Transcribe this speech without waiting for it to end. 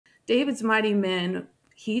David's mighty men,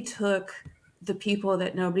 he took the people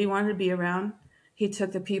that nobody wanted to be around. He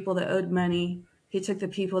took the people that owed money. He took the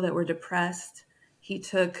people that were depressed. He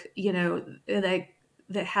took, that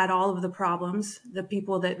had all of the problems, the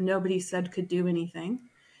people that nobody said could do anything.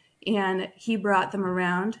 And he brought them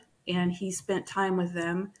around and he spent time with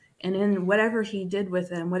them. And in whatever he did with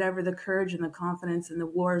them, whatever the courage and the confidence and the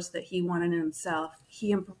wars that he wanted in himself,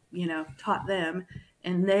 he, taught them,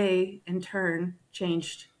 and they in turn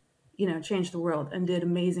changed the world and did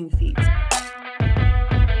amazing feats.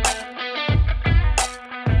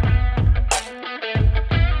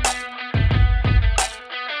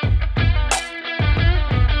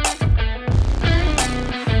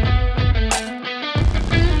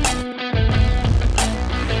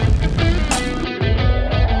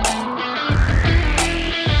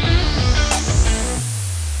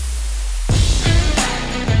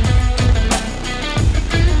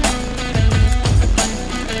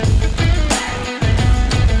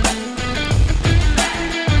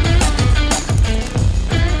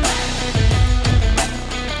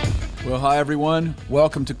 Hi everyone,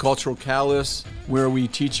 welcome to Cultural Catalyst, where we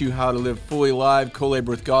teach you how to live fully alive, co-labor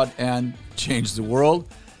with God, and change the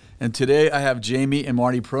world. And today I have Jamie and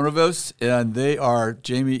Marty Pronovost, and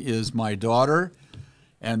Jamie is my daughter,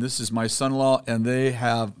 and this is my son-in-law, and they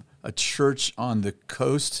have a church on the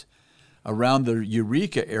coast around the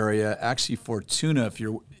Eureka area, actually Fortuna. If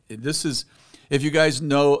you guys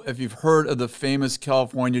know, if you've heard of the famous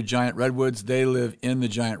California giant redwoods, they live in the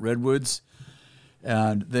giant redwoods.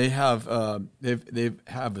 And they have they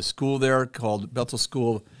have a school there called Bethel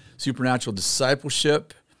School of Supernatural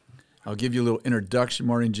Discipleship. I'll give you a little introduction,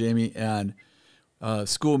 Marty and Jamie. And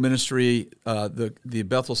school ministry, the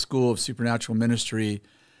Bethel School of Supernatural Ministry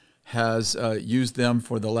has used them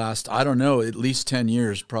for the last, I don't know, at least 10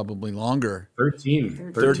 years, probably longer.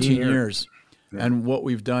 13 years. Yeah. And what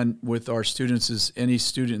we've done with our students is any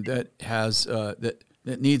student that has that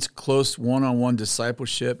needs close one-on-one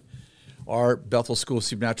discipleship. Our Bethel School of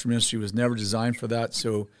Supernatural Ministry was never designed for that,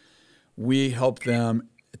 so we help them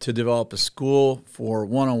to develop a school for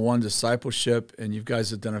one-on-one discipleship, and you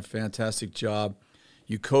guys have done a fantastic job.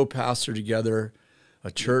 You co-pastor together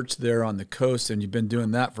a church there on the coast, and you've been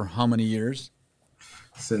doing that for how many years?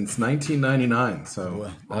 Since 1999,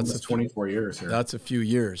 so almost 24 years here. That's a few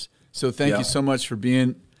years. So thank you so much for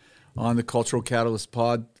being on the Cultural Catalyst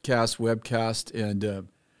podcast, webcast, and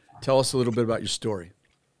tell us a little bit about your story.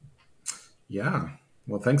 Yeah.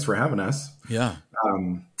 Well, thanks for having us. Yeah.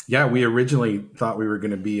 We originally thought we were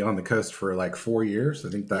going to be on the coast for like 4 years. I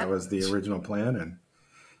think that was the original plan. And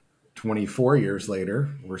 24 years later,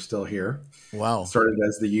 we're still here. Wow. Started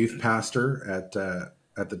as the youth pastor at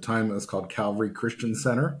the time it was called Calvary Christian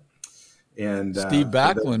Center. And Steve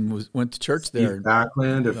Backlund went to church there. Steve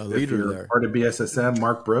Backlund, if you're there. Part of BSSM,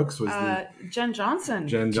 Mark Brooks was Jen Johnson.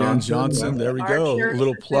 Jen Johnson. There we go. A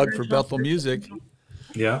little plug for Bethel Music.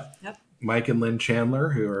 Yeah. Yep. Mike and Lynn Chandler,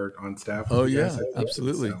 who are on staff. Oh, yeah,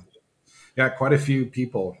 absolutely. So, yeah, quite a few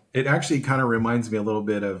people. It actually kind of reminds me a little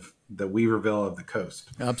bit of the Weaverville of the coast.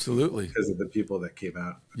 Absolutely. Because of the people that came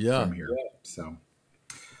out from here. So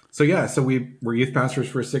we were youth pastors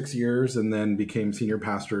for 6 years and then became senior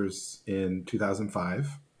pastors in 2005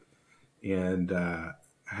 and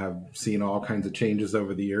have seen all kinds of changes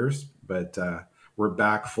over the years. But we're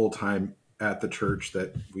back full-time at the church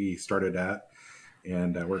that we started at.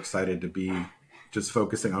 And we're excited to be just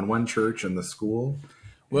focusing on one church and the school.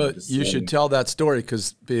 Well, you should tell that story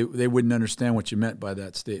because they wouldn't understand what you meant by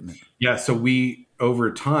that statement. Yeah, so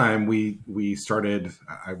over time, we started,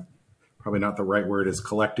 probably not the right word is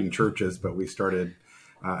collecting churches, but we started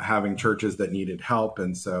having churches that needed help.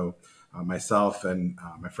 And so myself and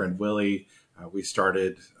my friend Willie, we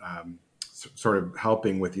started sort of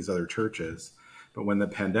helping with these other churches. But when the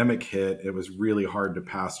pandemic hit, it was really hard to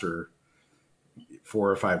pastor 4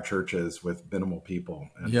 or 5 churches with minimal people.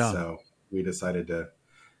 And so we decided to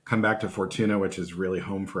come back to Fortuna, which is really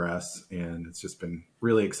home for us. And it's just been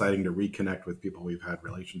really exciting to reconnect with people we've had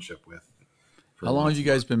relationship with. How long have you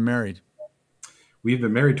guys been married? We've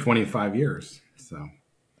been married 25 years. So,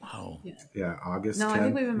 wow. Yeah, August 10th, I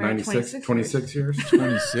think we've been married 26 years.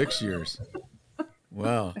 26 years.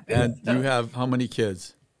 Wow. And you have how many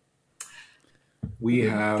kids? We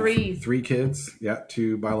have three kids. Yeah,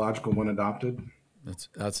 2 biological, 1 adopted.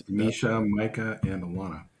 That's Misha, Micah, and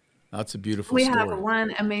Alana. That's a beautiful story. We have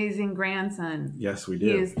one amazing grandson. Yes, we do.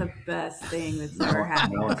 He is the best thing that's ever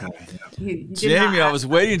happened. Malachi, Jamie, I was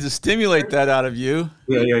waiting to stimulate that out of you.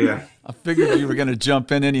 Yeah. I figured you were going to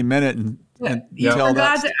jump in any minute and you tell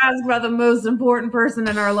forgot that. to ask about the most important person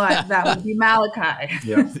in our life. That would be Malachi.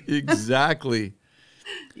 Yeah, exactly.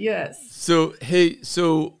 Yes. So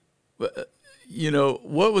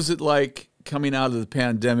what was it like coming out of the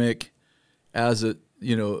pandemic as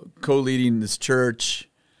co-leading this church?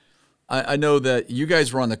 I know that you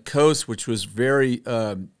guys were on the coast, which was very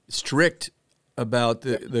strict about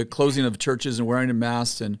the closing of churches and wearing a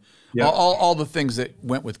mask and all the things that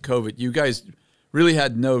went with COVID. You guys really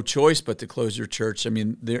had no choice but to close your church. I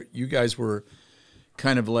mean, you guys were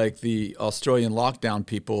kind of like the Australian lockdown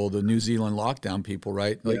people, the New Zealand lockdown people,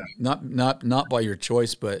 right? Like not by your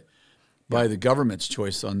choice, but by the government's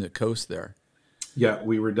choice on the coast there. Yeah,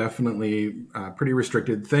 we were definitely pretty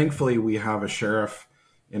restricted. Thankfully, we have a sheriff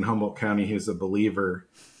in Humboldt County who's a believer,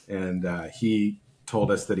 and he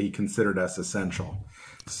told us that he considered us essential.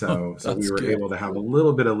 So we were able to have a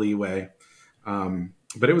little bit of leeway.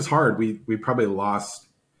 But it was hard. We probably lost,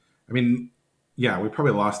 we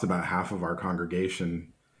probably lost about half of our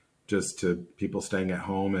congregation just to people staying at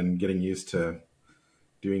home and getting used to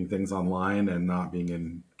doing things online and not being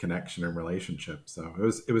in connection and relationship. So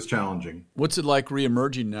it was challenging. What's it like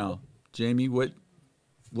reemerging now, Jamie? What?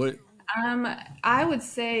 I would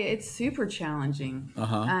say it's super challenging.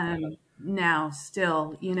 Now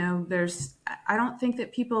still, I don't think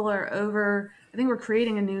that people are over, I think we're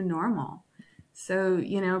creating a new normal. So,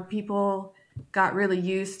 people got really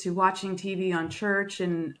used to watching TV on church,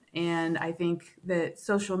 and I think that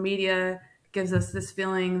social media gives us this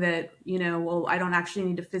feeling that, I don't actually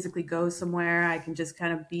need to physically go somewhere. I can just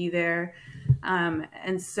kind of be there.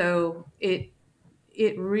 And so it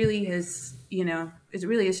really has, it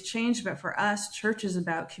really has changed. But for us, church is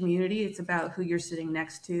about community. It's about who you're sitting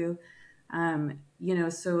next to.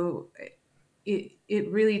 So it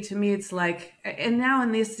really, to me, it's like, and now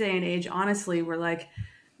in this day and age, honestly, we're like,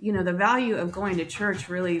 the value of going to church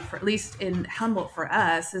really, for, at least in Humboldt for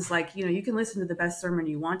us, is like, you can listen to the best sermon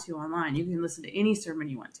you want to online. You can listen to any sermon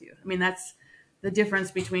you want to. I mean, that's the difference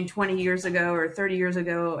between 20 years ago or 30 years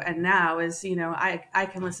ago and now is, I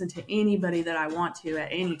can listen to anybody that I want to at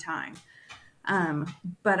any time.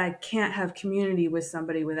 But I can't have community with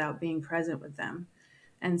somebody without being present with them.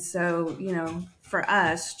 And so, for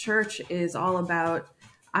us, church is all about,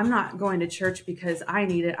 I'm not going to church because I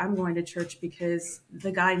need it. I'm going to church because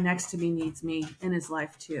the guy next to me needs me in his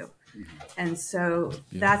life too. And so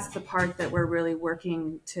that's the part that we're really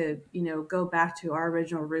working to, go back to our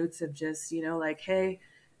original roots of just, like, hey,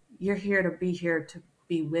 you're here to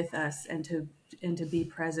be with us and to be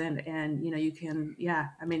present. And, you can,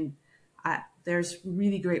 there's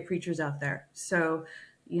really great preachers out there. So,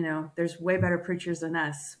 there's way better preachers than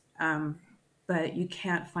us. But you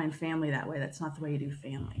can't find family that way. That's not the way you do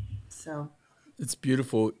family. So it's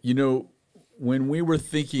beautiful. When we were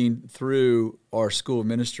thinking through our school of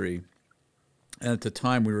ministry, and at the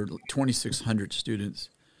time we were 2,600 students,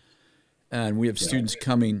 and we have students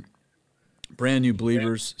coming, brand new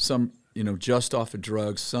believers, some, just off of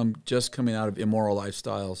drugs, some just coming out of immoral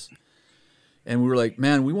lifestyles. And we were like,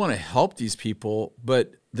 man, we want to help these people,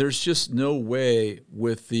 but there's just no way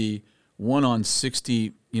with the 1 on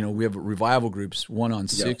 60, we have revival groups, 1 on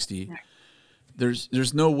 60. Yeah.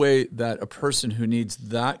 There's no way that a person who needs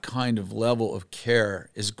that kind of level of care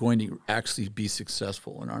is going to actually be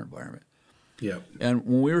successful in our environment. Yeah. And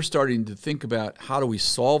when we were starting to think about how do we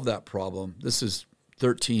solve that problem, this is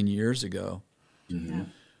 13 years ago,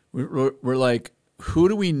 we're like, who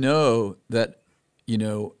do we know that,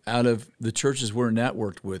 out of the churches we're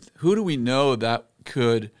networked with, who do we know that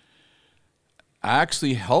could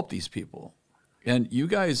actually help these people? And you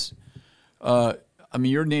guys,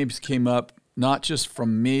 your names came up not just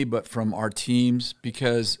from me, but from our teams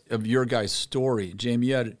because of your guys' story. Jamie,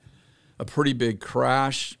 you had a pretty big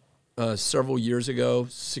crash several years ago,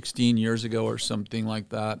 16 years ago or something like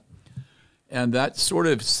that. And that sort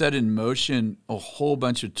of set in motion a whole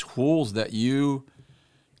bunch of tools that you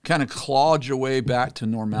kind of clawed your way back to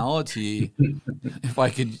normality, if I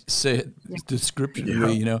could say it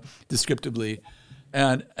descriptively.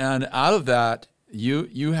 And out of that,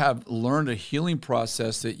 you have learned a healing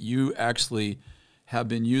process that you actually have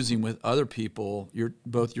been using with other people,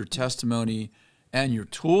 both your testimony and your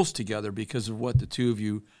tools together because of what the two of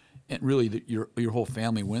you and really your whole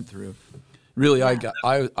family went through. Really,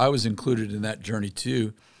 I was included in that journey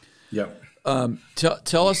too. Yep.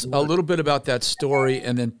 Tell us a little bit about that story,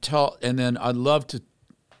 and then I'd love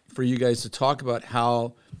for you guys to talk about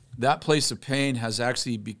how that place of pain has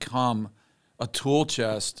actually become a tool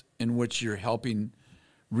chest in which you're helping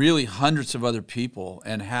really hundreds of other people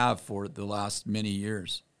and have for the last many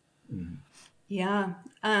years. Yeah.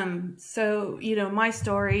 So, my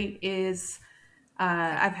story is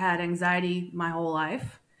I've had anxiety my whole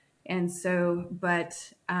life. And so, but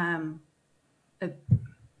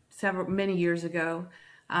many years ago,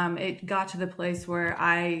 it got to the place where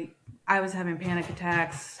I I was having panic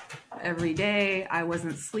attacks every day. I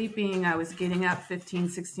wasn't sleeping. I was getting up 15,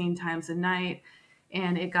 16 times a night.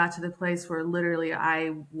 And it got to the place where literally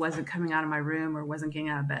I wasn't coming out of my room or wasn't getting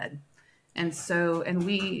out of bed. And so, and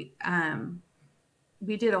we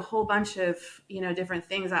did a whole bunch of, different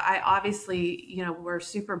things. I obviously, we're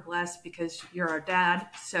super blessed because you're our dad.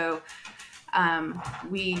 So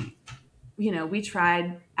we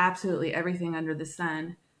tried absolutely everything under the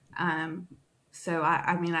sun. So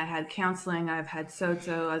I had counseling, I've had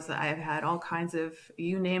SOTOs, I've had all kinds of,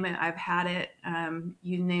 you name it, I've had it.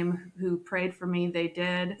 You name who prayed for me, they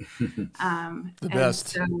did. The best.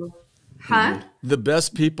 So, the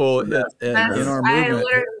best people in our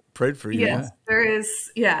movement prayed for you. Yes, there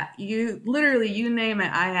is. Yeah, you name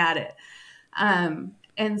it, I had it.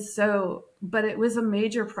 And so, but it was a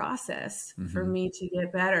major process for me to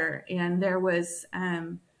get better. And there was,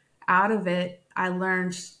 out of it, I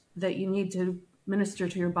learned that you need to minister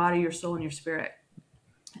to your body, your soul, and your spirit.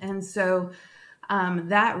 And so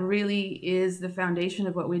that really is the foundation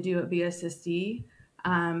of what we do at BSSD.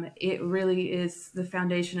 It really is the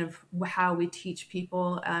foundation of how we teach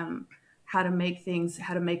people how to make things,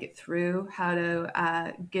 how to make it through, how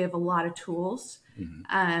to give a lot of tools.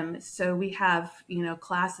 So we have,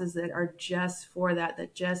 classes that are just for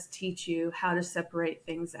that just teach you how to separate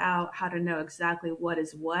things out, how to know exactly what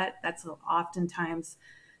is what. That's oftentimes,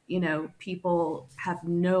 people have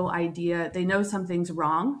no idea. They know something's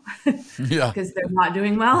wrong because they're not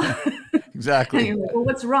doing well. Exactly. And you're like, well,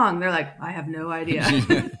 what's wrong? They're like, I have no idea.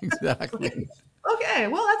 Exactly. Like, okay,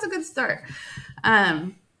 well, that's a good start.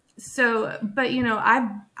 So, but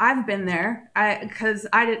I've been there because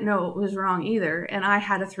I didn't know what was wrong either. And I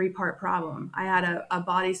had a 3-part problem. I had a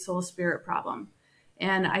body, soul, spirit problem.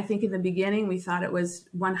 And I think in the beginning, we thought it was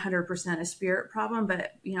 100% a spirit problem,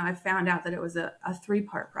 but I found out that it was a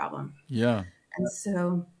 3-part problem. Yeah. And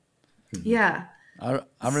so, yeah. I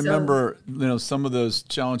remember, some of those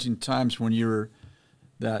challenging times when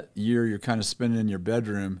that year you're kind of spending in your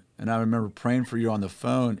bedroom. And I remember praying for you on the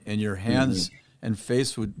phone, and your hands and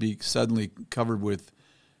face would be suddenly covered with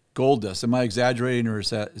gold dust. Am I exaggerating, or is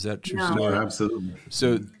that true? No, absolutely.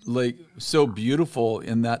 So so beautiful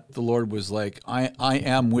in that the Lord was like, I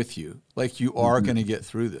am with you. Like, you are going to get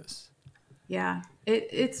through this. Yeah.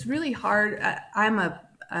 It's really hard. I'm a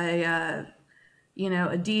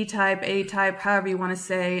D type, A type, however you want to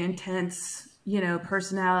say, intense,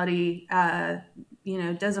 personality.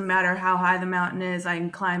 Doesn't matter how high the mountain is, I can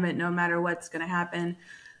climb it no matter what's going to happen.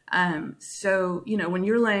 So, when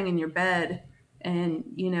you're laying in your bed and,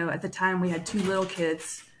 at the time we had 2 little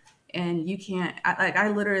kids, and you can't, I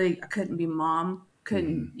literally couldn't be mom,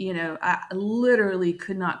 I literally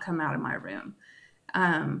could not come out of my room.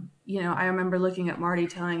 I remember looking at Marty,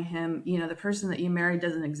 telling him, the person that you married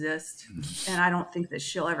doesn't exist, and I don't think that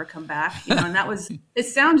she'll ever come back. And that was, it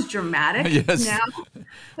sounds dramatic now.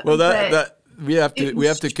 Well, that we have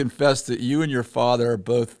to confess that you and your father are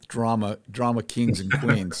both drama kings and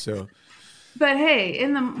queens. So, but hey,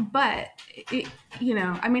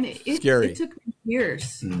 scary. It took me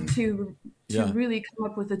years to really come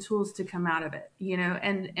up with the tools to come out of it,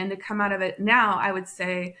 and to come out of it now, I would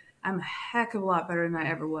say I'm a heck of a lot better than I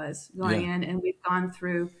ever was going in, and we've gone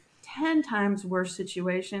through 10 times worse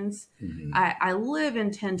situations. I live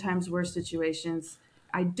in 10 times worse situations.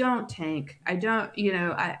 I don't tank. I don't,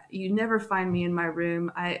 you never find me in my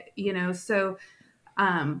room.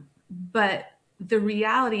 But the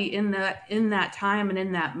reality in that time and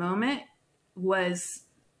in that moment was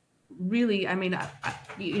really,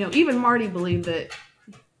 even Marty believed that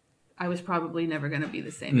I was probably never going to be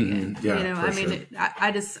the same again.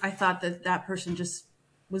 I thought that person just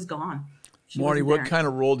was gone. Marty, what kind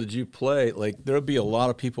of role did you play? Like, there'll be a lot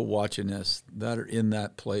of people watching this that are in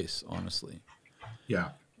that place, honestly. Yeah.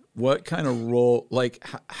 What kind of role, like,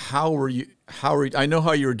 how were you, I know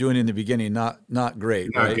how you were doing in the beginning, not great,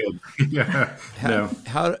 not right? Good. Yeah.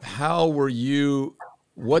 How were you,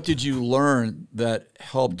 what did you learn that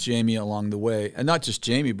helped Jamie along the way? And not just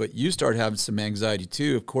Jamie, but you started having some anxiety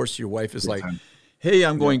too. Of course, your wife is like, hey,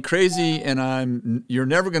 I'm going crazy, and you're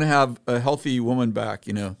never going to have a healthy woman back,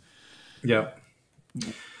 Yep.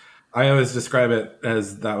 I always describe it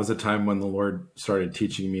as that was a time when the Lord started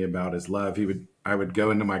teaching me about his love. I would go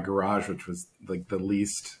into my garage, which was like the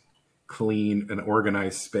least clean and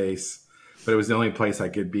organized space, but it was the only place I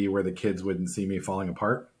could be where the kids wouldn't see me falling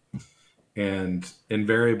apart. And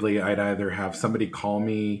invariably I'd either have somebody call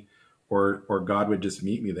me or God would just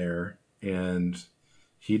meet me there. And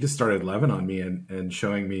he just started loving on me and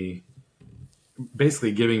showing me,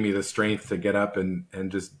 basically giving me the strength to get up and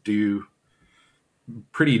just do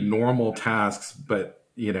pretty normal tasks, but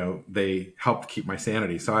they helped keep my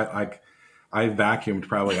sanity. So I vacuumed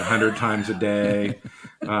probably 100 times a day.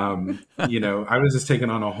 I was just taking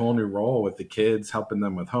on a whole new role with the kids, helping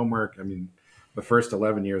them with homework. I mean, the first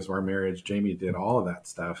 11 years of our marriage, Jamie did all of that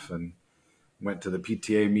stuff and went to the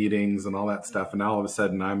PTA meetings and all that stuff. And now all of a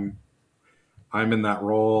sudden I'm in that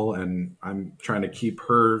role, and I'm trying to keep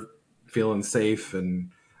her feeling safe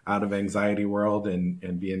and out of anxiety world,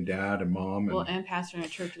 and being dad and mom, and pastoring a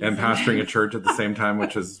church at the same time,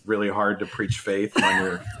 which is really hard to preach faith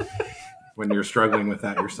when you're struggling with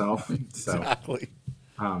that yourself. So, exactly.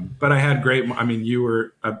 But I had you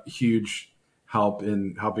were a huge help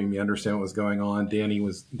in helping me understand what was going on. Danny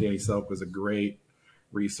Selk was a great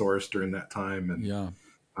resource during that time.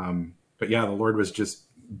 And, but the Lord was just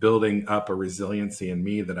building up a resiliency in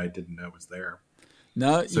me that I didn't know was there.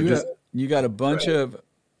 Now you got a bunch of,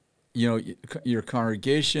 your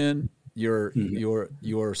congregation,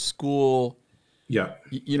 your school. Yeah.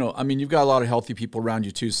 You've got a lot of healthy people around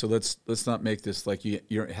you too. So let's not make this like you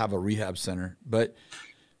have a rehab center, but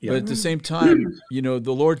at the same time, the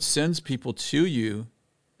Lord sends people to you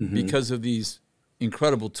because of these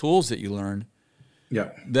incredible tools that you learn.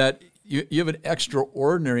 Yeah. That you have an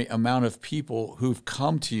extraordinary amount of people who've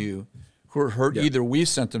come to you who are hurt. Yeah. Either we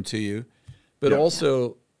sent them to you, but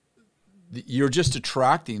also you're just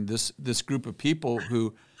attracting this group of people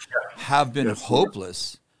who have been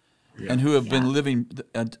hopeless and who have been living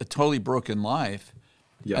a totally broken life.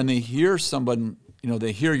 Yeah. And they hear someone,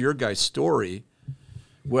 they hear your guy's story,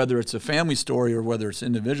 whether it's a family story or whether it's an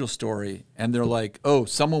individual story, and they're like, oh,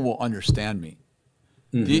 someone will understand me.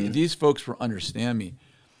 These folks will understand me.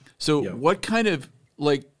 So what kind of,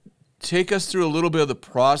 take us through a little bit of the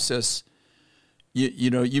process.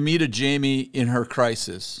 You meet a Jamie in her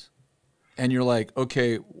crisis, and you're like,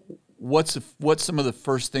 okay, what's some of the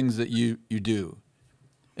first things that you do?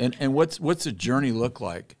 And what's the journey look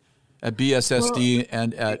like at BSSD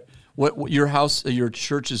and at what your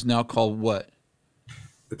church is now called what?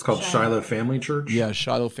 It's called Shiloh Family Church. Yeah,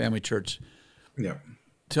 Shiloh Family Church. Yeah.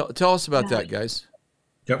 Tell us about that, guys.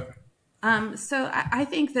 Yep. So I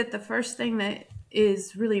think that the first thing that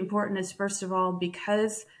is really important is, first of all,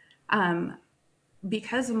 because of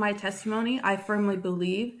my testimony, I firmly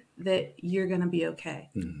believe that you're going to be okay.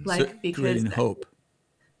 Because creating hope.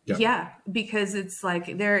 Yeah, because it's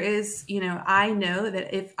like there is, I know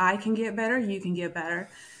that if I can get better, you can get better.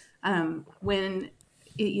 When,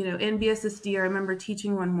 in BSSD, I remember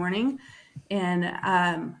teaching one morning,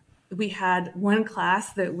 and we had one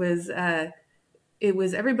class that was, it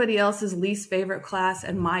was everybody else's least favorite class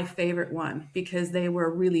and my favorite one because they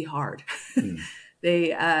were really hard.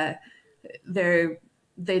 They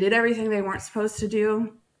did everything they weren't supposed to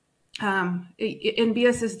do. In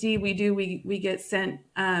BSSD, we get sent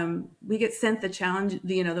the challenge,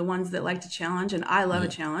 the ones that like to challenge, and I love a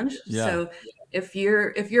challenge. Yeah. So if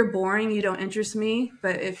you're boring, you don't interest me.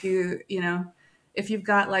 But if you've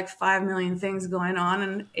got like 5 million things going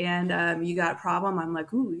on and you got a problem, I'm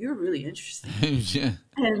like, ooh, you're really interesting. Yeah.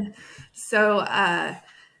 And so I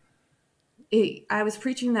was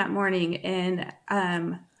preaching that morning, and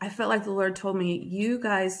I felt like the Lord told me, you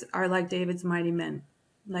guys are like David's mighty men.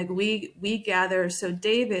 Like we gather. So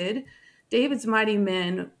David's mighty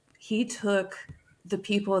men, he took the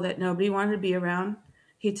people that nobody wanted to be around.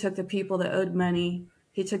 He took the people that owed money.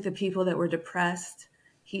 He took the people that were depressed.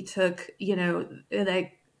 He took,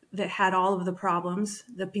 that had all of the problems,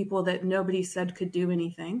 the people that nobody said could do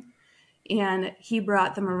anything. And he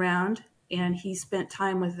brought them around, and he spent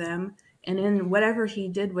time with them. And in whatever he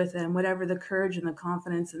did with them, whatever the courage and the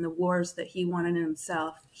confidence and the wars that he wanted in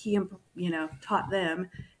himself, he, taught them,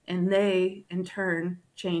 and they in turn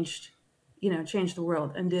changed the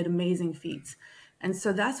world and did amazing feats. And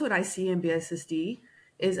so that's what I see in BSSD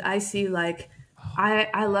is I see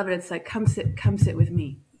I love it. It's like, come sit with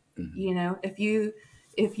me.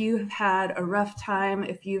 If you've had a rough time,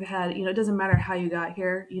 if you've had, it doesn't matter how you got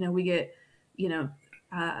here, we get,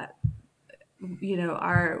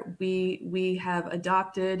 we have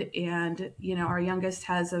adopted, and our youngest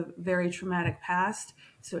has a very traumatic past,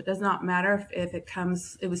 so it does not matter if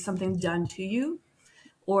it was something done to you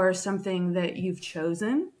or something that you've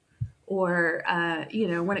chosen, or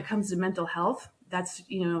when it comes to mental health, that's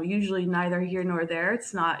usually neither here nor there.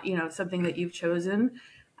 It's not something that you've chosen,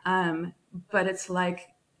 but it's like,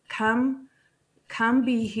 come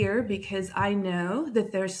be here, because I know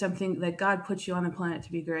that there's something that God put you on the planet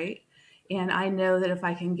to be great. And I know that if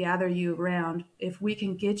I can gather you around, if we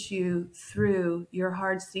can get you through your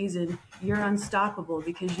hard season, you're unstoppable,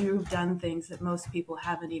 because you've done things that most people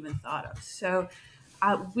haven't even thought of. So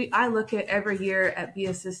I look at every year at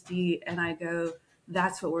BSSD and I go,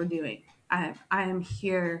 that's what we're doing. I am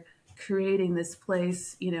here creating this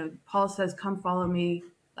place. Paul says, come follow me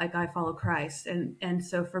like I follow Christ. And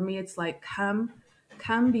so for me, it's like, come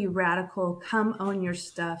be radical, come own your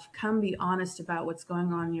stuff, come be honest about what's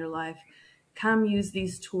going on in your life, come use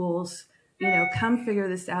these tools, come figure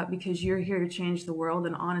this out, because you're here to change the world.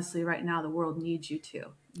 And honestly, right now, the world needs you to.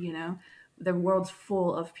 The world's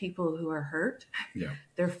full of people who are hurt. Yeah.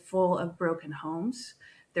 They're full of broken homes.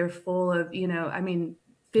 They're full of,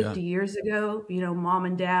 50 years ago, mom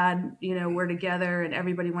and dad, were together and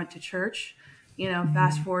everybody went to church.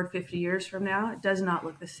 Fast forward 50 years from now, it does not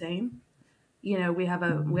look the same. We have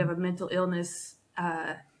a mental illness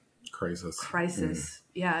crisis.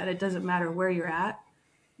 Yeah. And it doesn't matter where you're at,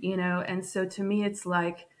 and so to me, it's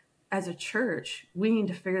like, as a church, we need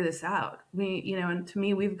to figure this out. And to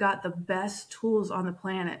me, we've got the best tools on the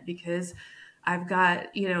planet, because I've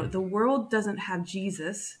got, the world doesn't have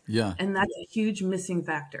Jesus. Yeah. And that's a huge missing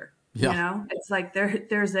factor. Yeah. It's like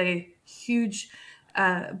there's a huge,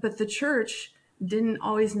 but the church didn't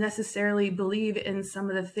always necessarily believe in some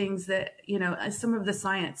of the things that, some of the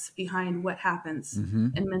science behind what happens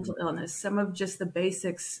in mental illness, some of just the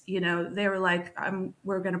basics. They were like,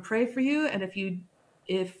 we're going to pray for you. And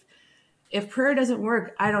if prayer doesn't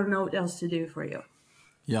work, I don't know what else to do for you.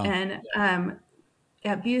 Yeah. And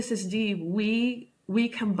at BSSD, we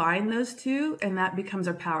combine those two, and that becomes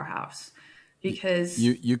our powerhouse, because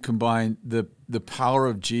you combine the power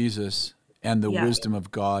of Jesus and the wisdom of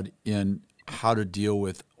God in how to deal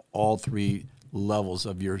with all three levels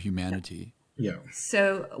of your humanity. Yeah.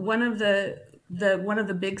 So one of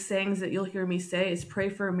the big sayings that you'll hear me say is, pray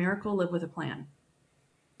for a miracle, live with a plan.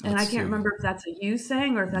 And I can't remember if that's a you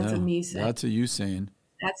saying or if that's a me saying. That's a you saying.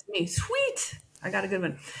 That's me. Sweet. I got a good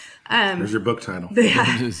one. There's your book title.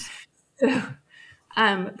 Yeah. So,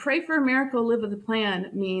 pray for a miracle, live with a plan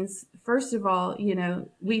means, first of all,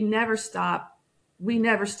 we never stop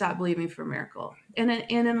believing for a miracle. And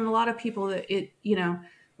in a lot of people that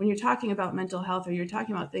when you're talking about mental health or you're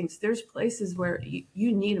talking about things, there's places where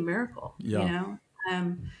you need a miracle. Yeah.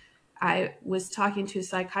 I was talking to a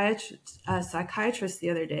psychiatrist the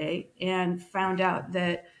other day and found out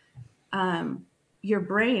that your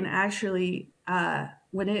brain actually,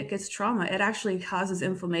 when it gets trauma, it actually causes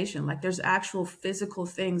inflammation. Like, there's actual physical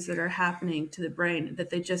things that are happening to the brain that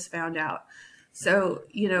they just found out. So,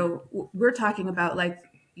 we're talking about like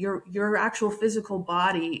your actual physical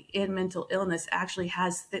body in mental illness actually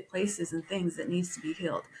has places and things that needs to be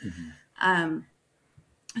healed.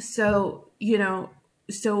 So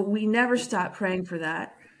we never stop praying for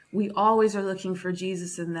that. We always are looking for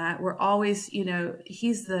Jesus in that. We're always,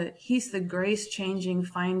 he's the grace changing,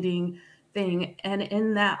 finding thing. And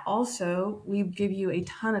in that also, we give you a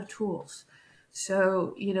ton of tools.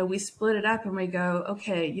 So, we split it up and we go,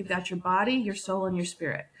 okay, you've got your body, your soul, and your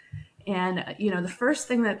spirit. And, the first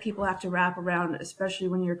thing that people have to wrap around, especially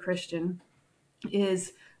when you're a Christian,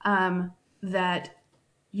 is that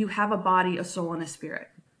you have a body, a soul, and a spirit.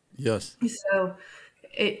 Yes. So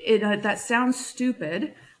that sounds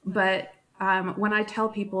stupid, but when I tell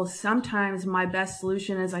people sometimes my best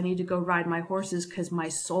solution is I need to go ride my horses because my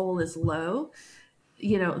soul is low,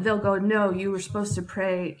 they'll go, no, you were supposed to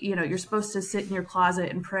pray, you're supposed to sit in your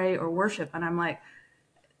closet and pray or worship. And I'm like,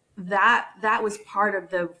 that was part of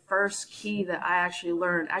the first key that I actually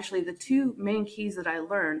learned. Actually, the two main keys that I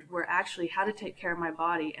learned were actually how to take care of my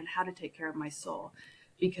body and how to take care of my soul.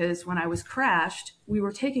 Because when I was crashed, we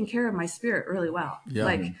were taking care of my spirit really well. Yeah.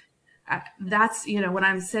 Like, that's, when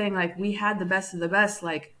I'm saying like we had the best of the best,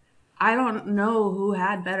 like I don't know who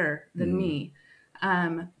had better than me.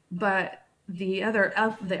 But the other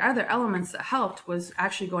elements that helped was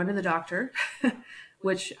actually going to the doctor,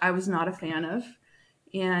 which I was not a fan of.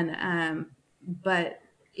 And, but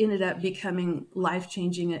ended up becoming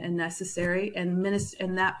life-changing and necessary. And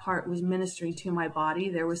that part was ministering to my body.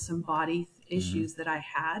 There was some body issues that I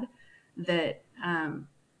had that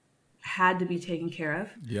had to be taken care of.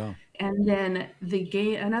 Yeah. And then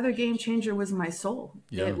another game changer was my soul.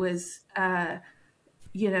 Yeah. It was, I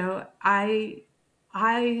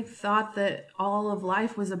thought that all of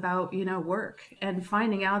life was about, work, and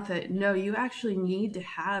finding out that no, you actually need to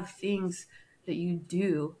have things that you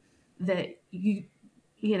do that you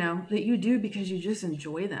do because you just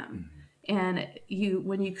enjoy them. And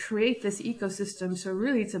when you create this ecosystem, so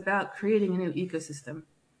really it's about creating a new ecosystem,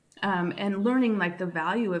 and learning like the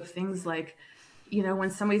value of things like,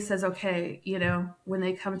 when somebody says, okay, when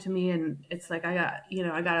they come to me and it's like, I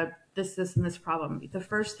got this, and this problem, the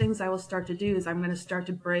first things I will start to do is I'm going to start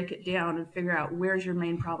to break it down and figure out where's your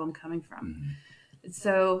main problem coming from.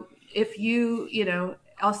 So if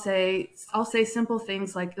I'll say simple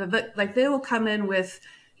things like they will come in with,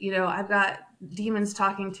 I've got demons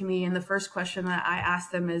talking to me, and the first question that I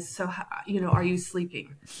ask them is, so, are you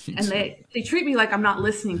sleeping? And they treat me like I'm not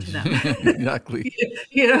listening to them. Exactly.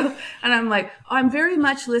 And I'm like, oh, I'm very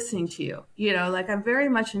much listening to you, like I'm very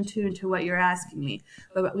much in tune to what you're asking me.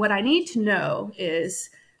 But what I need to know is,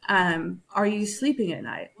 are you sleeping at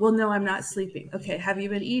night? Well, no, I'm not sleeping. Okay. Have you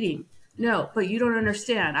been eating? No, but you don't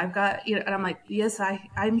understand. I've got, and I'm like, yes,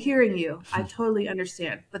 I'm hearing you. I totally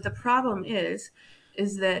understand. But the problem is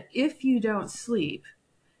that if you don't sleep,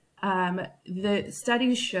 the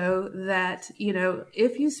studies show that,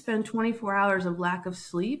 if you spend 24 hours of lack of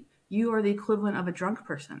sleep, you are the equivalent of a drunk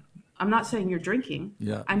person. I'm not saying you're drinking.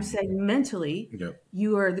 Yeah. I'm saying mentally,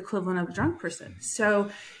 you are the equivalent of a drunk person. So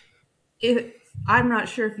I'm not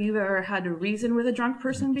sure if you've ever had to reason with a drunk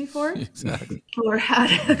person before. Exactly. Or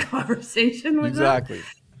had a conversation with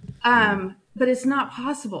them. But it's not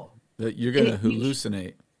possible. That you're going to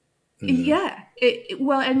hallucinate. Yeah.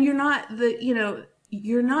 And you're not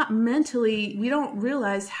you're not mentally, we don't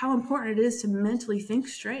realize how important it is to mentally think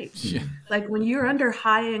straight. Yeah. Like when you're under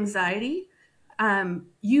high anxiety,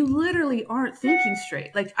 you literally aren't thinking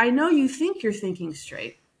straight. Like I know you think you're thinking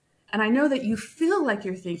straight, and I know that you feel like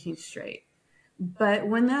you're thinking straight. But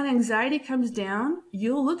when that anxiety comes down,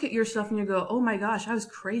 you'll look at yourself and you go, oh my gosh, I was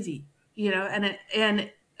crazy. And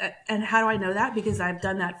how do I know that? Because I've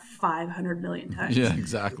done that 500 million times. Yeah,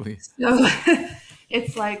 exactly. So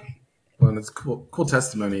it's like. Well, and it's cool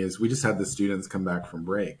testimony is we just had the students come back from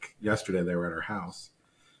break. Yesterday they were at our house,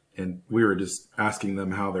 and we were just asking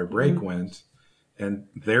them how their break went, and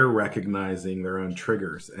they're recognizing their own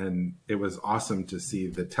triggers. And it was awesome to see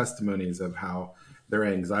the testimonies of how their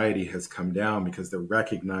anxiety has come down because they're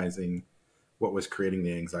recognizing what was creating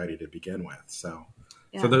the anxiety to begin with. So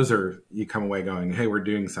those are, you come away going, hey, we're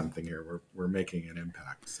doing something here. We're making an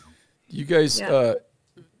impact. So you guys,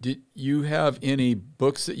 did you have any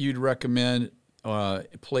books that you'd recommend,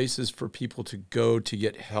 places for people to go to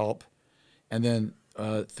get help? And then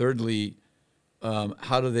thirdly,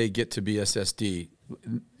 how do they get to BSSD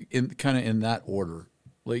in that order?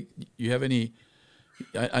 Like, you have any,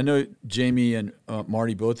 I know Jamie and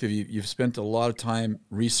Marty, both of you, you've spent a lot of time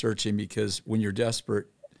researching, because when you're desperate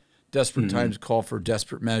times call for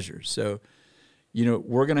desperate measures. So,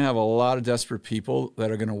 we're going to have a lot of desperate people that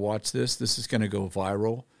are going to watch this. This is going to go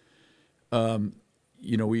viral.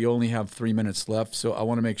 We only have 3 minutes left, so I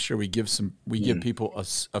want to make sure we give people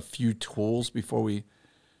a few tools before we,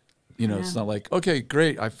 it's not like, okay,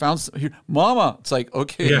 great, I found some here, Mama. It's like,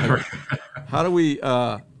 okay, how do we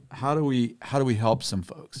help some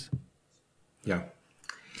folks? Yeah.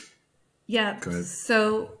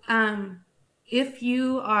 So, if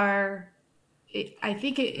you are, I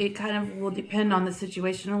think it kind of will depend on the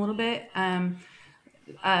situation a little bit.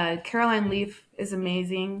 Caroline Leaf is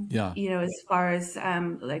amazing. Yeah. As far as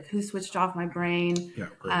like Who Switched Off My Brain. Yeah.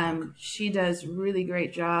 She does really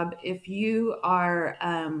great job. If you are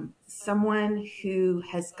someone who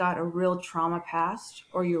has got a real trauma past,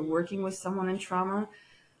 or you're working with someone in trauma,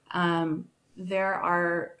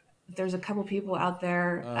 there's a couple people out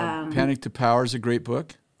there. Panic to Power is a great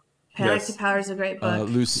book. Panic to Power is a great book.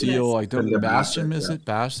 Lucille, I don't know, Basset, is it?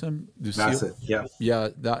 Basset, Lucille? Yeah,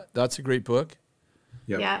 that's a great book.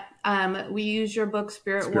 Yep. Yeah. We use your book,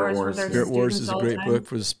 Spirit Wars. With our Spirit Wars is a great time. book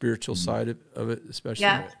for the spiritual side of it, especially.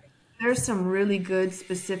 Yeah. There's some really good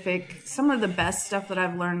some of the best stuff that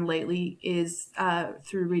I've learned lately is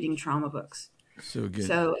through reading trauma books. So good.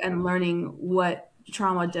 And learning what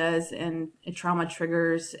trauma does and trauma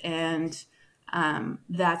triggers, and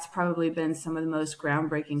that's probably been some of the most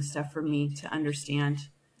groundbreaking stuff for me to understand.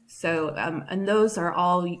 So, and those are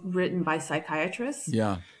all written by psychiatrists.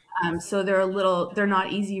 Yeah. So they're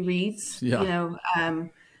not easy reads,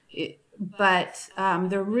 but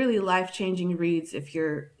they're really life-changing reads if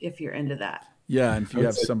you're into that. Yeah, and if you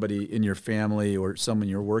have somebody in your family or someone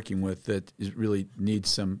you're working with that really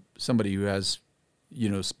needs somebody who has,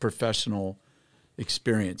 professional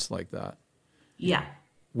experience like that. Yeah,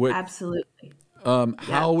 absolutely.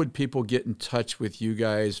 How would people get in touch with you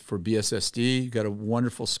guys for BSSD? You got a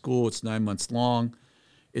wonderful school. It's 9 months long.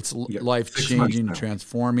 It's life-changing,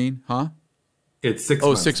 transforming, huh? It's 6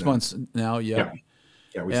 months. 6 months now, yeah.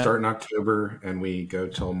 Yeah, we start in October and we go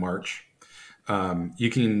till March. You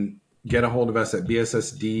can get a hold of us at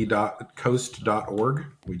bssd.coast.org.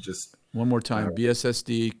 One more time,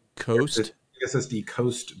 BSSD Coast?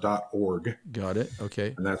 bssdcoast.org. Got it,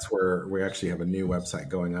 okay. And that's where we actually have a new website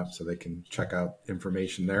going up, so they can check out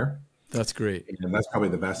information there. That's great. And that's probably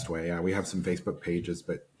the best way. Yeah, we have some Facebook pages,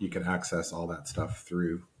 but you can access all that stuff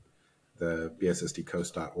through the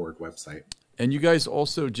bssdcoast.org website. And you guys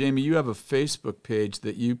also, Jamie, you have a Facebook page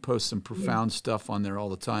that you post some profound stuff on there all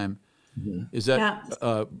the time. Is that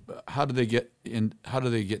how do they get in? How do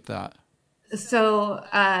they get that? So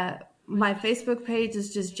my Facebook page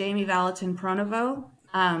is just Jamie Vallotton Pronovost,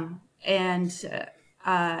 and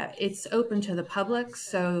it's open to the public.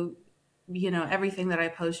 So everything that I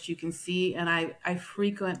post you can see, and I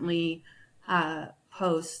frequently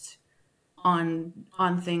post on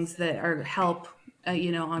things that are help,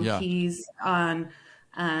 on keys, on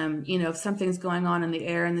if something's going on in the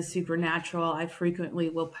air and the supernatural. I frequently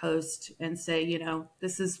will post and say,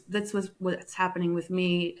 this was what's happening with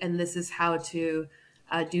me, and this is how to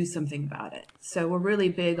do something about it. So we're really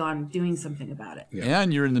big on doing something about it. Yeah.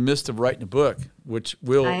 And you're in the midst of writing a book, which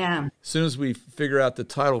will, I am. As soon as we figure out the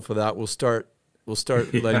title for that, we'll start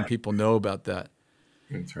letting people know about that.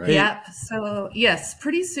 That's right. Yep. So yes,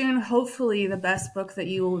 pretty soon, hopefully the best book that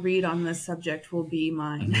you will read on this subject will be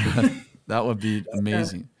mine. That would be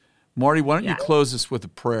amazing. Marty, why don't you close us with a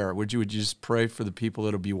prayer? Would you just pray for the people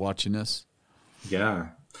that will be watching this? Yeah.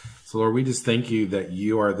 So Lord, we just thank you that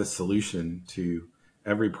you are the solution to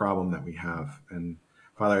every problem that we have. And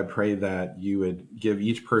Father, I pray that you would give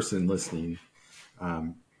each person listening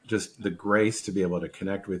just the grace to be able to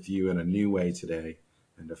connect with you in a new way today,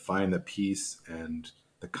 and to find the peace and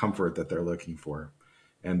the comfort that they're looking for,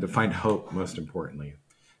 and to find hope, most importantly,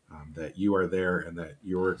 that you are there and that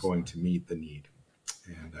you're going to meet the need.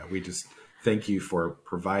 And we just thank you for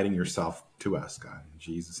providing yourself to us, God, in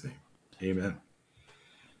Jesus' name. Amen.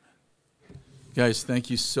 Guys, thank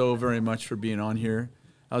you so very much for being on here.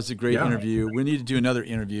 That was a great interview. We need to do another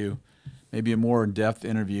interview, maybe a more in-depth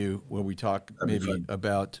interview where we talk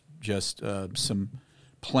about just some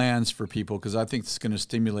plans for people, because I think it's going to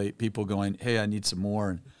stimulate people going, hey, I need some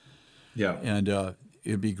more. And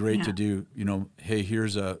it'd be great to do, hey,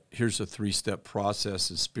 here's a 3-step process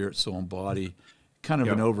of spirit, soul, and body, kind of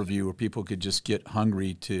an overview where people could just get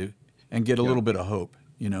hungry and get a little bit of hope,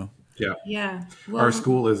 Yeah. Well, Our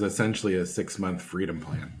school is essentially a 6-month freedom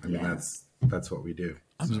plan. I mean, that's what we do.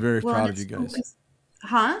 I'm very proud of you guys.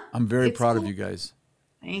 I'm very proud of you guys.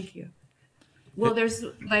 Thank you. Well, there's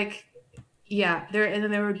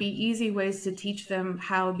there would be easy ways to teach them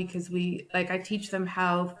how, because I teach them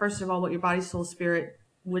how, first of all, what your body, soul, spirit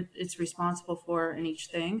it's responsible for in each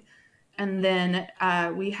thing. And then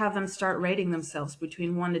we have them start rating themselves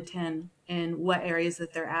between 1 to 10 in what areas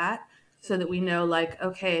that they're at, so that we know,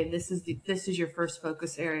 okay, this is your first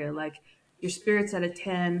focus area. Like, your spirit's at a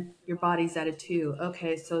 10, your body's at a 2.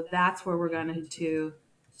 Okay, so that's where we're going to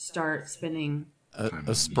start spending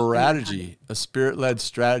a strategy, a spirit-led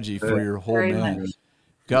strategy for your whole man.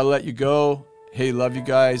 Gotta let you go. Hey, love you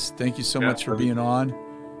guys. Thank you so much for being on.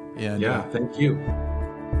 And thank you.